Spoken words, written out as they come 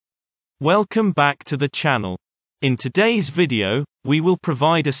Welcome back to the channel. In today's video, we will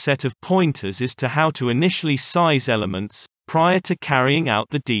provide a set of pointers as to how to initially size elements, prior to carrying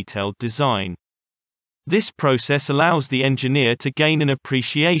out the detailed design. This process allows the engineer to gain an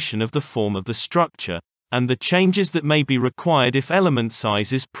appreciation of the form of the structure, and the changes that may be required if element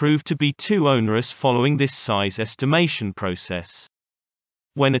sizes prove to be too onerous following this size estimation process.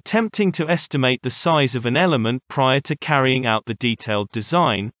 When attempting to estimate the size of an element prior to carrying out the detailed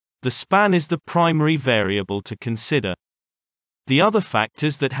design, the span is the primary variable to consider. The other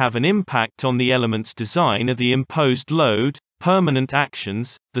factors that have an impact on the element's design are the imposed load, permanent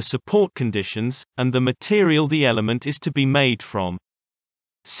actions, the support conditions, and the material the element is to be made from.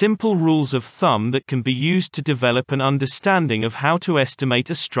 Simple rules of thumb that can be used to develop an understanding of how to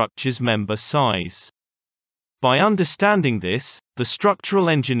estimate a structure's member size. By understanding this, the structural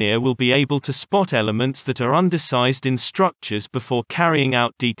engineer will be able to spot elements that are undersized in structures before carrying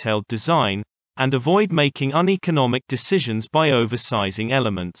out detailed design, and avoid making uneconomic decisions by oversizing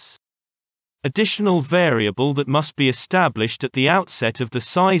elements. Additional variable that must be established at the outset of the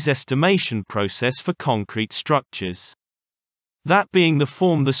size estimation process for concrete structures. That being the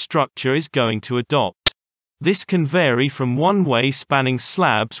form the structure is going to adopt. This can vary from one-way spanning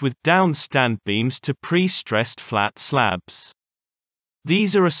slabs with down-stand beams to pre-stressed flat slabs.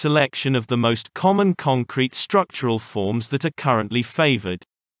 These are a selection of the most common concrete structural forms that are currently favored.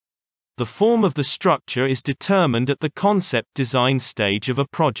 The form of the structure is determined at the concept design stage of a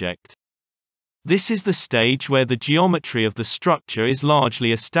project. This is the stage where the geometry of the structure is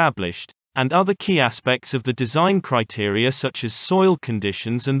largely established, and other key aspects of the design criteria such as soil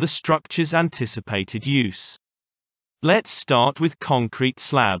conditions and the structure's anticipated use. Let's start with concrete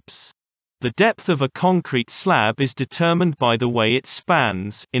slabs. The depth of a concrete slab is determined by the way it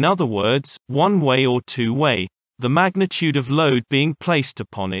spans, in other words, one-way or two-way, the magnitude of load being placed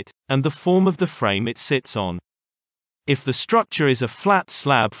upon it, and the form of the frame it sits on. If the structure is a flat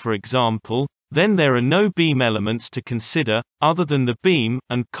slab, for example, then there are no beam elements to consider, other than the beam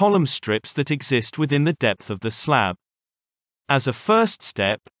and column strips that exist within the depth of the slab. As a first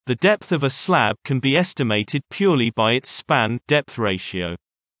step, the depth of a slab can be estimated purely by its span-depth ratio.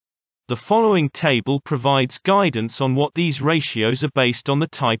 The following table provides guidance on what these ratios are based on the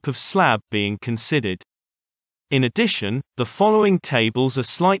type of slab being considered. In addition, the following tables are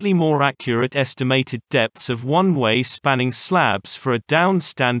slightly more accurate estimated depths of one-way spanning slabs for a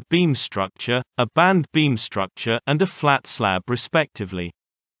down-stand beam structure, a band beam structure, and a flat slab respectively.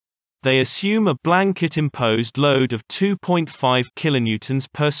 They assume a blanket imposed load of 2.5 kilonewtons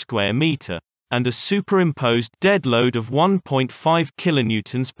per square meter, and a superimposed dead load of 1.5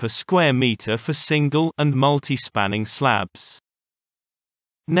 kilonewtons per square meter for single and multi-spanning slabs.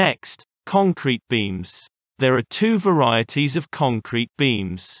 Next, concrete beams. There are two varieties of concrete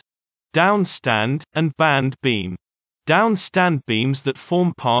beams: downstand and band beam. Downstand beams that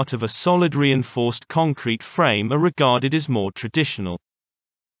form part of a solid reinforced concrete frame are regarded as more traditional.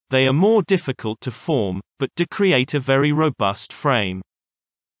 They are more difficult to form, but do create a very robust frame.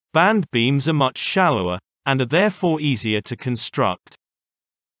 Band beams are much shallower, and are therefore easier to construct.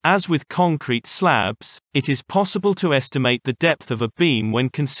 As with concrete slabs, it is possible to estimate the depth of a beam when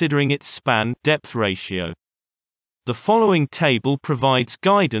considering its span-depth ratio. The following table provides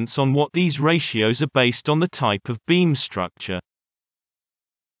guidance on what these ratios are based on the type of beam structure.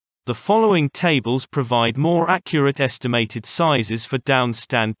 The following tables provide more accurate estimated sizes for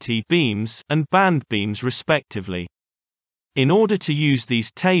downstand T-beams and band beams respectively. In order to use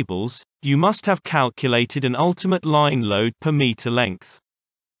these tables, you must have calculated an ultimate line load per meter length.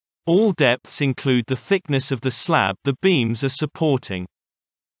 All depths include the thickness of the slab the beams are supporting.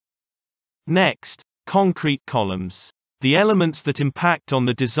 Next, concrete columns. The elements that impact on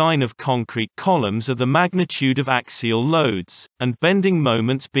the design of concrete columns are the magnitude of axial loads, and bending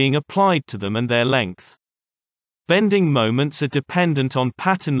moments being applied to them and their length. Bending moments are dependent on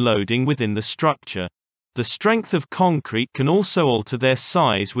pattern loading within the structure. The strength of concrete can also alter their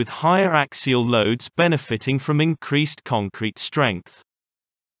size, with higher axial loads benefiting from increased concrete strength.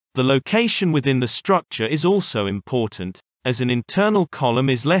 The location within the structure is also important, as an internal column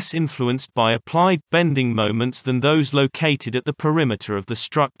is less influenced by applied bending moments than those located at the perimeter of the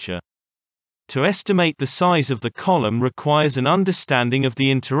structure. To estimate the size of the column requires an understanding of the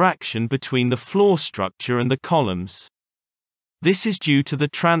interaction between the floor structure and the columns. This is due to the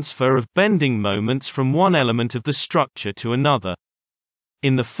transfer of bending moments from one element of the structure to another.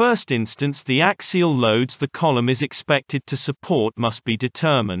 In the first instance, the axial loads the column is expected to support must be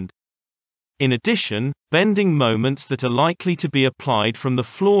determined. In addition, bending moments that are likely to be applied from the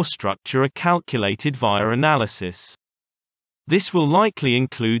floor structure are calculated via analysis. This will likely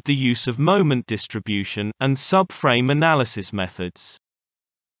include the use of moment distribution and subframe analysis methods.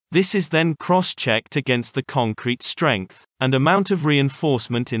 This is then cross-checked against the concrete strength and amount of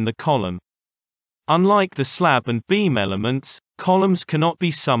reinforcement in the column. Unlike the slab and beam elements, columns cannot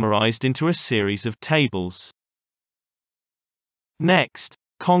be summarized into a series of tables. Next,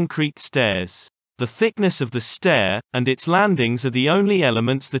 concrete stairs. The thickness of the stair and its landings are the only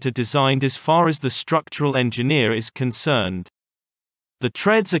elements that are designed as far as the structural engineer is concerned. The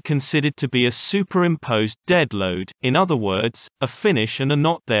treads are considered to be a superimposed dead load, in other words, a finish, and are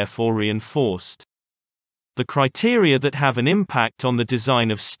not therefore reinforced. The criteria that have an impact on the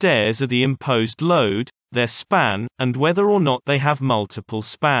design of stairs are the imposed load, their span, and whether or not they have multiple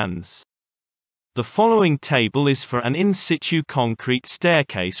spans. The following table is for an in situ concrete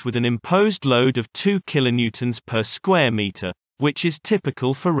staircase with an imposed load of 2 kN per square meter, which is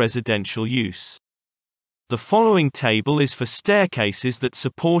typical for residential use. The following table is for staircases that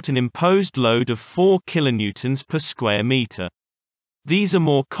support an imposed load of 4 kN per square meter. These are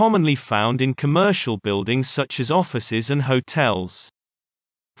more commonly found in commercial buildings such as offices and hotels.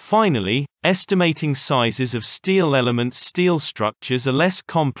 Finally, estimating sizes of steel elements. Steel structures are less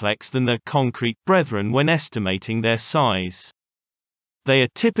complex than their concrete brethren when estimating their size. They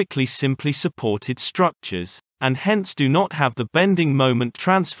are typically simply supported structures, and hence do not have the bending moment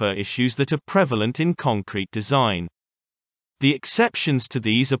transfer issues that are prevalent in concrete design. The exceptions to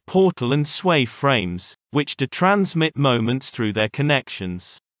these are portal and sway frames, which transmit moments through their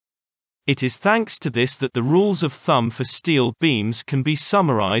connections. It is thanks to this that the rules of thumb for steel beams can be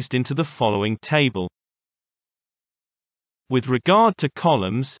summarized into the following table. With regard to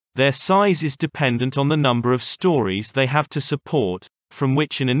columns, their size is dependent on the number of stories they have to support, from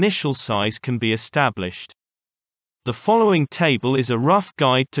which an initial size can be established. The following table is a rough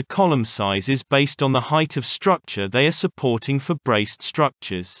guide to column sizes based on the height of structure they are supporting for braced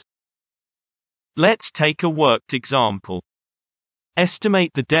structures. Let's take a worked example.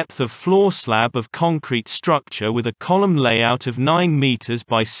 Estimate the depth of floor slab of concrete structure with a column layout of 9 meters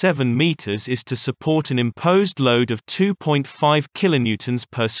by 7 meters is to support an imposed load of 2.5 kN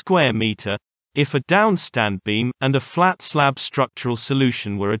per square meter, if a downstand beam and a flat slab structural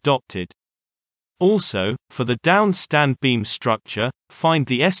solution were adopted. Also, for the downstand beam structure, find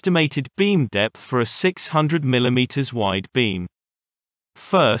the estimated beam depth for a 600 mm wide beam.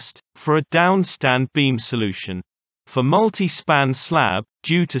 First, for a downstand beam solution. For multi-span slab,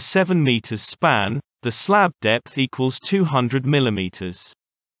 due to 7 meters span, the slab depth equals 200 mm.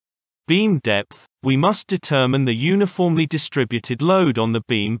 Beam depth, we must determine the uniformly distributed load on the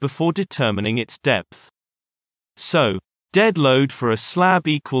beam before determining its depth. So, dead load for a slab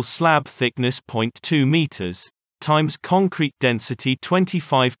equals slab thickness 0.2 meters, times concrete density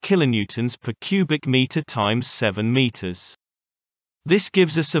 25 kilonewtons per cubic meter times 7 meters. This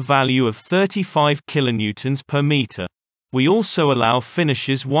gives us a value of 35 kilonewtons per meter. We also allow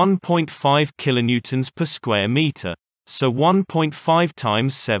finishes 1.5 kilonewtons per square meter, so 1.5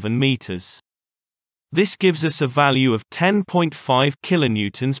 times 7 meters. This gives us a value of 10.5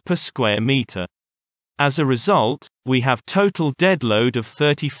 kilonewtons per square meter. As a result, we have total dead load of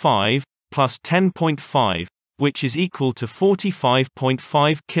 35 plus 10.5, which is equal to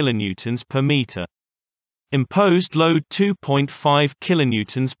 45.5 kilonewtons per meter. Imposed load 2.5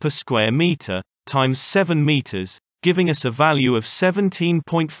 kilonewtons per square meter, times 7 meters, giving us a value of 17.5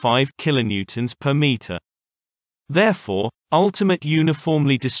 kilonewtons per meter. Therefore, ultimate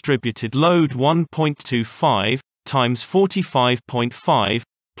uniformly distributed load 1.25, times 45.5,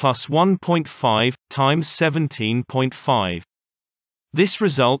 plus 1.5, times 17.5. This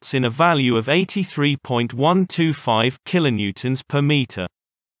results in a value of 83.125 kilonewtons per meter.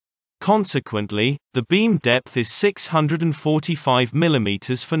 Consequently, the beam depth is 645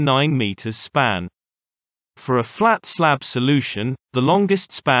 mm for 9 meters span. For a flat slab solution, the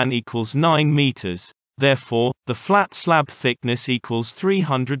longest span equals 9 meters, therefore, the flat slab thickness equals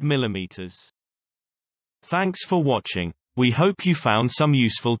 300 mm. Thanks for watching. We hope you found some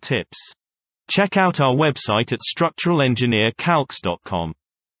useful tips. Check out our website at structuralengineercalcs.com.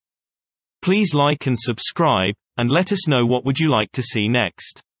 Please like and subscribe, and let us know what would you like to see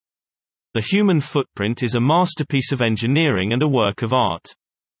next. The human footprint is a masterpiece of engineering and a work of art.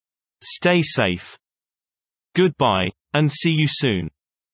 Stay safe. Goodbye, and see you soon.